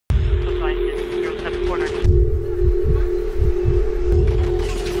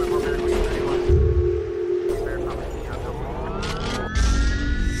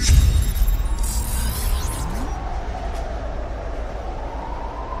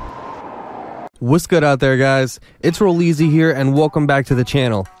What's good out there, guys? It's Rolleezy here, and welcome back to the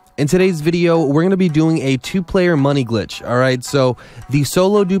channel. In today's video, we're going to be doing a two-player money glitch, alright? So, the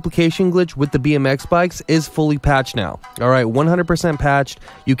solo duplication glitch with the BMX bikes is fully patched now, alright? 100% patched.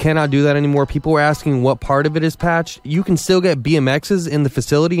 You cannot do that anymore. People were asking what part of it is patched. You can still get BMXs in the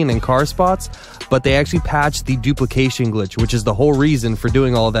facility and in car spots, but they actually patched the duplication glitch, which is the whole reason for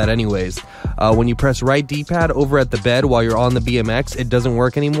doing all of that anyways. When you press right D-pad over at the bed while you're on the BMX, it doesn't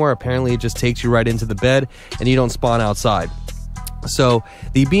work anymore. Apparently, it just takes you right into the bed, and you don't spawn outside. So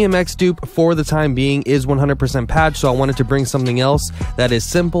the BMX dupe for the time being is 100% patched, so I wanted to bring something else that is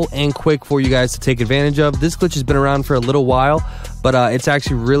simple and quick for you guys to take advantage of. This glitch has been around for a little while, but it's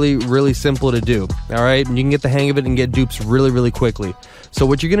actually really simple to do. All right, and you can get the hang of it and get dupes really quickly. So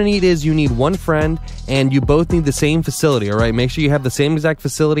what you're gonna need is you need one friend, and you both need the same facility. All right, make sure you have the same exact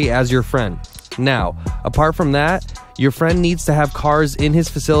facility as your friend. Now, apart from that, your friend needs to have cars in his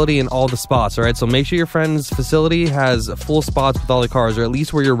facility in all the spots, alright? So make sure your friend's facility has full spots with all the cars, or at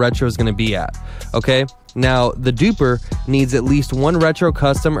least where your retro is going to be at, okay? Now, the duper needs at least one retro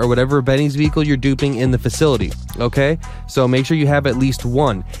custom or whatever Benny's vehicle you're duping in the facility, okay? So make sure you have at least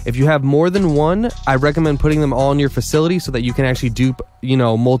one. If you have more than one, I recommend putting them all in your facility so that you can actually dupe, you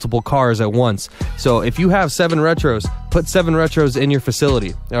know, multiple cars at once. So if you have 7 retros, put 7 retros in your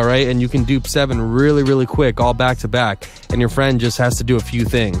facility, all right? And you can dupe 7 really quick, all back to back, and your friend just has to do a few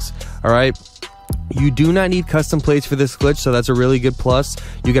things, all right? You do not need custom plates for this glitch, so that's a really good plus.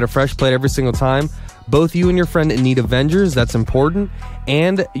 You get a fresh plate every single time. Both you and your friend need Avengers, that's important,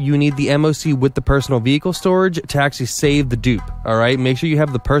 and you need the MOC with the personal vehicle storage to actually save the dupe, alright? Make sure you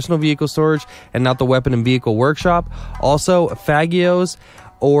have the personal vehicle storage and not the weapon and vehicle workshop. Also, Fagios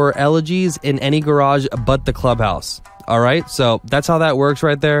or elegies in any garage but the clubhouse, alright? So that's how that works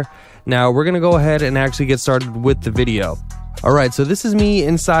right there. Now, we're going to go ahead and actually get started with the video. Alright, so this is me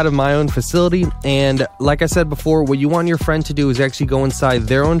inside of my own facility, and like I said before, what you want your friend to do is actually go inside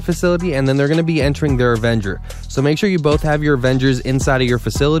their own facility, and then they're going to be entering their Avenger. So make sure you both have your Avengers inside of your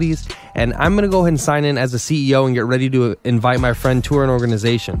facilities, and I'm going to go ahead and sign in as a CEO and get ready to invite my friend to an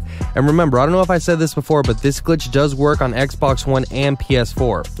organization. And remember, I don't know if I said this before, but this glitch does work on Xbox One and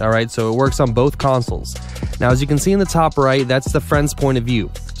PS4, alright? So it works on both consoles. Now, as you can see in the top right, that's the friend's point of view.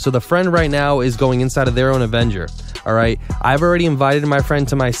 So the friend right now is going inside of their own Avenger. Alright, I've already invited my friend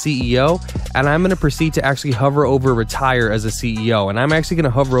to my CEO, and I'm going to proceed to actually hover over retire as a CEO, and I'm actually going to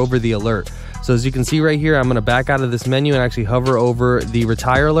hover over the alert. So as you can see right here, I'm going to back out of this menu and actually hover over the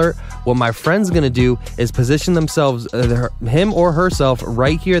retire alert. What my friend's going to do is position themselves, him or herself,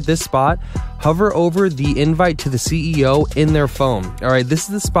 right here at this spot, hover over the invite to the CEO in their phone. Alright, this is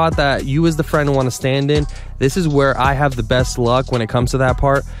the spot that you as the friend want to stand in. This is where I have the best luck when it comes to that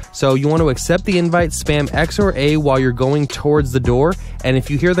part. So you want to accept the invite, spam X or A while you're going towards the door, and if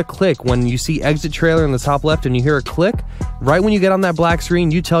you hear the click, when you see exit trailer in the top left and you hear a click, right when you get on that black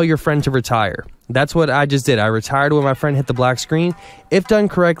screen, you tell your friend to retire. That's what I just did. I retired when my friend hit the black screen. If done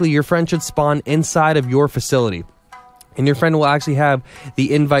correctly, your friend should spawn inside of your facility, and your friend will actually have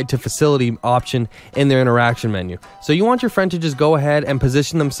the invite to facility option in their interaction menu. So you want your friend to just go ahead and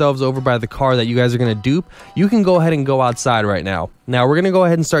position themselves over by the car that you guys are going to dupe. You can go ahead and go outside right now. Now we're going to go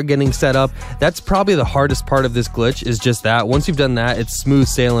ahead and start getting set up. That's probably the hardest part of this glitch, is just that. Once you've done that, it's smooth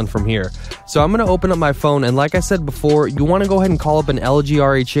sailing from here. So I'm going to open up my phone, and like I said before, you want to go ahead and call up an LG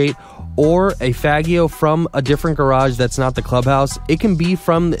RH8 or a Fagio from a different garage that's not the clubhouse. It can be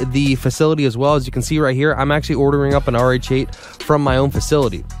from the facility as well. As you can see right here, I'm actually ordering up an RH8 from my own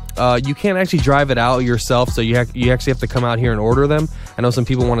facility. You can't actually drive it out yourself, so you actually have to come out here and order them. I know some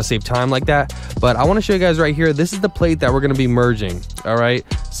people want to save time like that, but I want to show you guys right here. This is the plate that we're going to be merging, alright?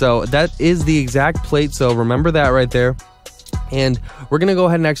 So that is the exact plate, so remember that right there. And we're going to go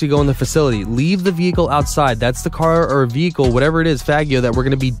ahead and actually go in the facility. Leave the vehicle outside. That's the car or vehicle, whatever it is, Fagio, that we're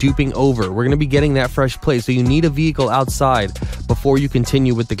going to be duping over. We're going to be getting that fresh plate. So you need a vehicle outside before you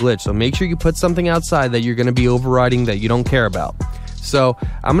continue with the glitch. So make sure you put something outside that you're going to be overriding that you don't care about. So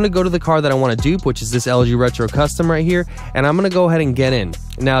I'm going to go to the car that I want to dupe, which is this LG Retro Custom right here, and I'm going to go ahead and get in.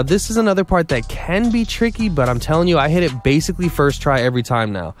 Now, this is another part that can be tricky, but I'm telling you, I hit it basically first try every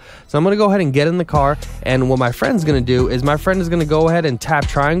time now. So I'm going to go ahead and get in the car, and what my friend's going to do is my friend is going to go ahead and tap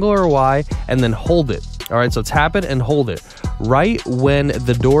triangle or Y and then hold it. All right, so tap it and hold it. Right when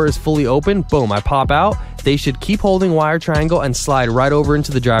the door is fully open, boom, I pop out. They should keep holding Y or triangle and slide right over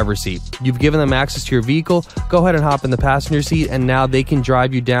into the driver's seat. You've given them access to your vehicle. Go ahead and hop in the passenger seat, and now they can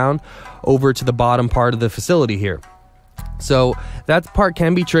drive you down over to the bottom part of the facility here. So that part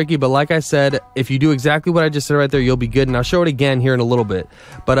can be tricky, but like I said, if you do exactly what I just said right there, you'll be good. And I'll show it again here in a little bit.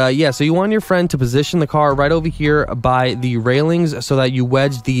 But yeah, so you want your friend to position the car right over here by the railings so that you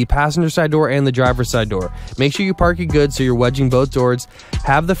wedge the passenger side door and the driver's side door. Make sure you park it good so you're wedging both doors.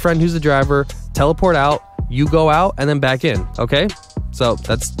 Have the friend who's the driver teleport out, you go out, and then back in, okay? So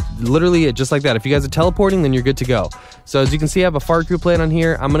that's literally it, just like that. If you guys are teleporting, then you're good to go. So as you can see, I have a FARTCREW plate on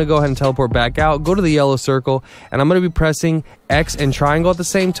here. I'm going to go ahead and teleport back out, go to the yellow circle, and I'm going to be pressing X and triangle at the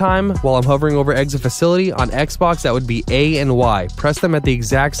same time while I'm hovering over exit facility. On Xbox, that would be A and Y. Press them at the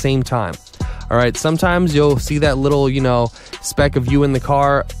exact same time. All right, sometimes you'll see that little, speck of you in the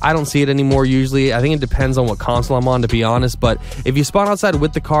car. I don't see it anymore usually. I think it depends on what console I'm on, to be honest. But if you spawn outside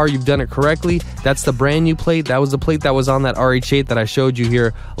with the car, you've done it correctly. That's the brand new plate. That was the plate that was on that RH8 that I showed you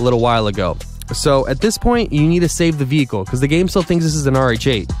here a little while ago. So at this point, you need to save the vehicle because the game still thinks this is an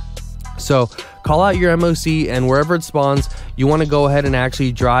RH8. So call out your MOC, and wherever it spawns, you want to go ahead and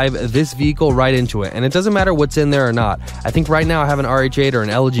actually drive this vehicle right into it. And it doesn't matter what's in there or not. I think right now I have an RH8 or an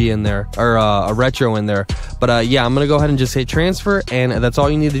LG in there, or a retro in there. But yeah, I'm going to go ahead and just hit transfer, and that's all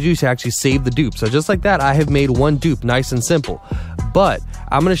you need to do to actually save the dupe. So just like that, I have made one dupe, nice and simple. But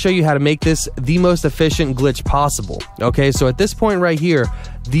I'm going to show you how to make this the most efficient glitch possible. Okay, so at this point right here,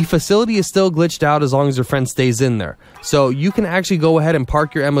 the facility is still glitched out as long as your friend stays in there. So you can actually go ahead and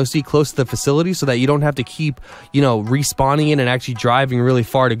park your MOC close to the facility so that you don't have to keep, respawning in and actually driving really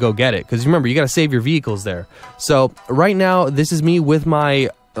far to go get it. Because remember, you got to save your vehicles there. So right now, this is me with my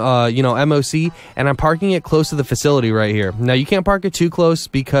MOC, and I'm parking it close to the facility right here. Now you can't park it too close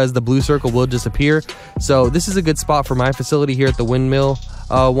because the blue circle will disappear. So this is a good spot for my facility here at the windmill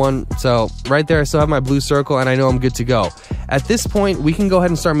one. So right there I still have my blue circle, and I know I'm good to go. At this point, we can go ahead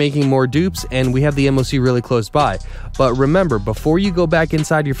and start making more dupes, and we have the MOC really close by. But remember, before you go back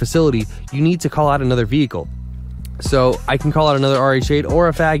inside your facility, you need to call out another vehicle. So I can call out another RH8 or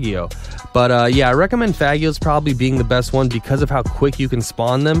a Faggio. But yeah, I recommend Faggios probably being the best one because of how quick you can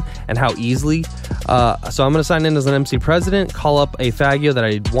spawn them and how easily. So I'm going to sign in as an MC President, call up a Faggio that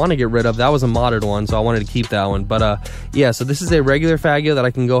I want to get rid of. That was a modded one, so I wanted to keep that one. But yeah, so this is a regular Faggio that I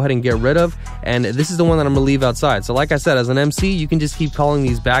can go ahead and get rid of. And this is the one that I'm going to leave outside. So like I said, as an MC, you can just keep calling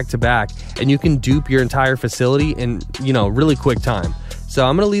these back to back, and you can dupe your entire facility in, really quick time. So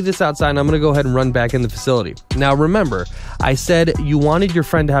I'm going to leave this outside, and I'm going to go ahead and run back in the facility. Now remember, I said you wanted your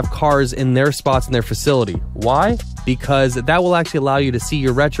friend to have cars in their spots in their facility. Why? Because that will actually allow you to see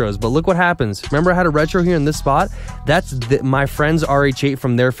your retros. But look what happens. Remember I had a retro here in this spot? That's my friend's RH8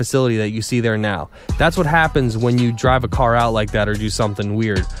 from their facility that you see there now. That's what happens when you drive a car out like that or do something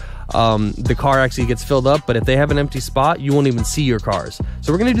weird. The car actually gets filled up, but if they have an empty spot, you won't even see your cars.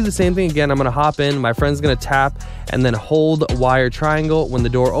 So we're going to do the same thing again. I'm going to hop in, my friend's going to tap and then hold wire triangle. When the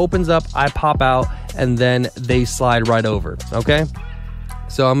door opens up, I pop out, and then they slide right over. Okay,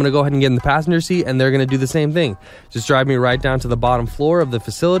 so I'm going to go ahead and get in the passenger seat, and they're going to do the same thing. Just drive me right down to the bottom floor of the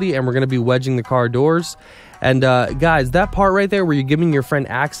facility, and we're going to be wedging the car doors. And guys, that part right there where you're giving your friend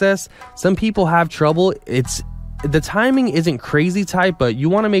access, some people have trouble. The timing isn't crazy tight, but you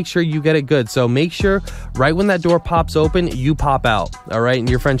want to make sure you get it good. So make sure right when that door pops open, you pop out. All right, and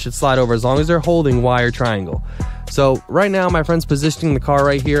your friend should slide over as long as they're holding wire triangle. So right now my friend's positioning the car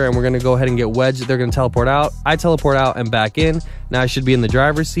right here, and we're going to go ahead and get wedged. They're going to teleport out. I teleport out and back in. Now I should be in the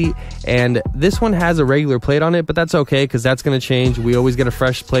driver's seat, and this one has a regular plate on it, but that's okay because that's going to change. We always get a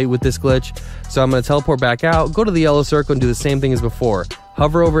fresh plate with this glitch. So I'm going to teleport back out, go to the yellow circle, and do the same thing as before.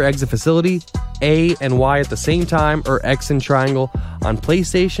 Hover over exit facility, A and Y at the same time, or X and triangle on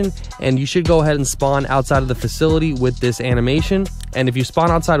PlayStation, and you should go ahead and spawn outside of the facility with this animation. And if you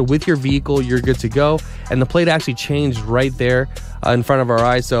spawn outside with your vehicle, you're good to go. And the plate actually changed right there in front of our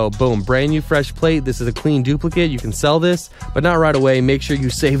eyes. So boom, brand new fresh plate. This is a clean duplicate. You can sell this, but not right away. Make sure you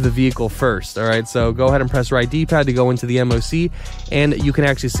save the vehicle first. All right, so go ahead and press right D-pad to go into the MOC, and you can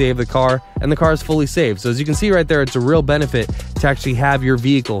actually save the car, and the car is fully saved. So as you can see right there, it's a real benefit to actually have your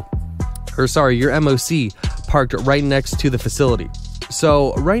vehicle, or sorry, your MOC parked right next to the facility.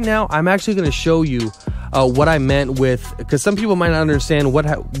 So right now I'm actually going to show you what I meant with, because some people might not understand what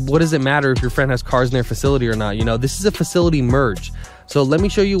does it matter if your friend has cars in their facility or not. This is a facility merge. So let me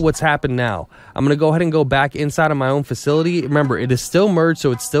show you what's happened now. I'm going to go ahead and go back inside of my own facility. Remember, it is still merged,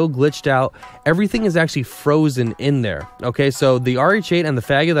 so it's still glitched out. Everything is actually frozen in there. Okay, so the RH8 and the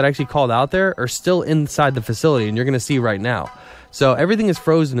Faggio that I actually called out there are still inside the facility, and you're going to see right now. So everything is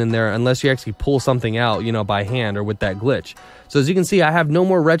frozen in there unless you actually pull something out, you know, by hand or with that glitch. So as you can see, I have no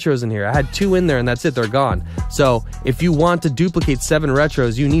more retros in here. I had 2 in there and that's it, they're gone. So if you want to duplicate 7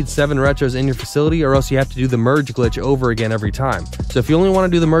 retros, you need 7 retros in your facility, or else you have to do the merge glitch over again every time. So if you only want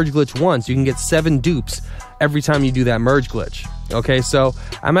to do the merge glitch once, you can get 7 dupes every time you do that merge glitch. Okay, so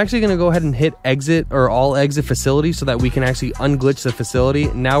I'm actually going to go ahead and hit exit or all exit facility so that we can actually unglitch the facility.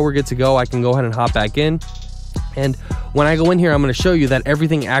 Now we're good to go. I can go ahead and hop back in. And when I go in here, I'm going to show you that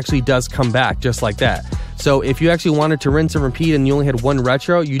everything actually does come back just like that. So if you actually wanted to rinse and repeat and you only had 1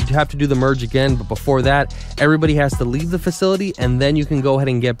 retro, you'd have to do the merge again. But before that, everybody has to leave the facility and then you can go ahead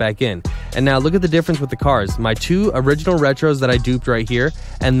and get back in. And now look at the difference with the cars. My 2 original retros that I duped right here.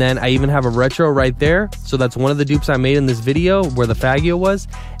 And then I even have a retro right there. So that's one of the dupes I made in this video where the Fagio was.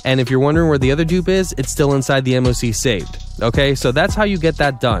 And if you're wondering where the other dupe is, it's still inside the MOC saved. Okay, so that's how you get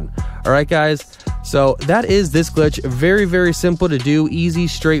that done. All right, guys. So that is this glitch. Very, very simple to do. Easy,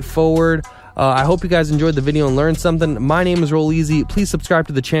 straightforward. I hope you guys enjoyed the video and learned something. My name is Rolleezy. Please subscribe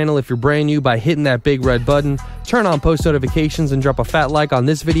to the channel if you're brand new by hitting that big red button. Turn on post notifications and drop a fat like on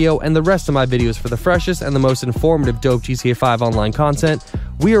this video and the rest of my videos for the freshest and the most informative dope GTA 5 online content.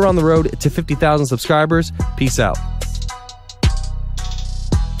 We are on the road to 50,000 subscribers. Peace out.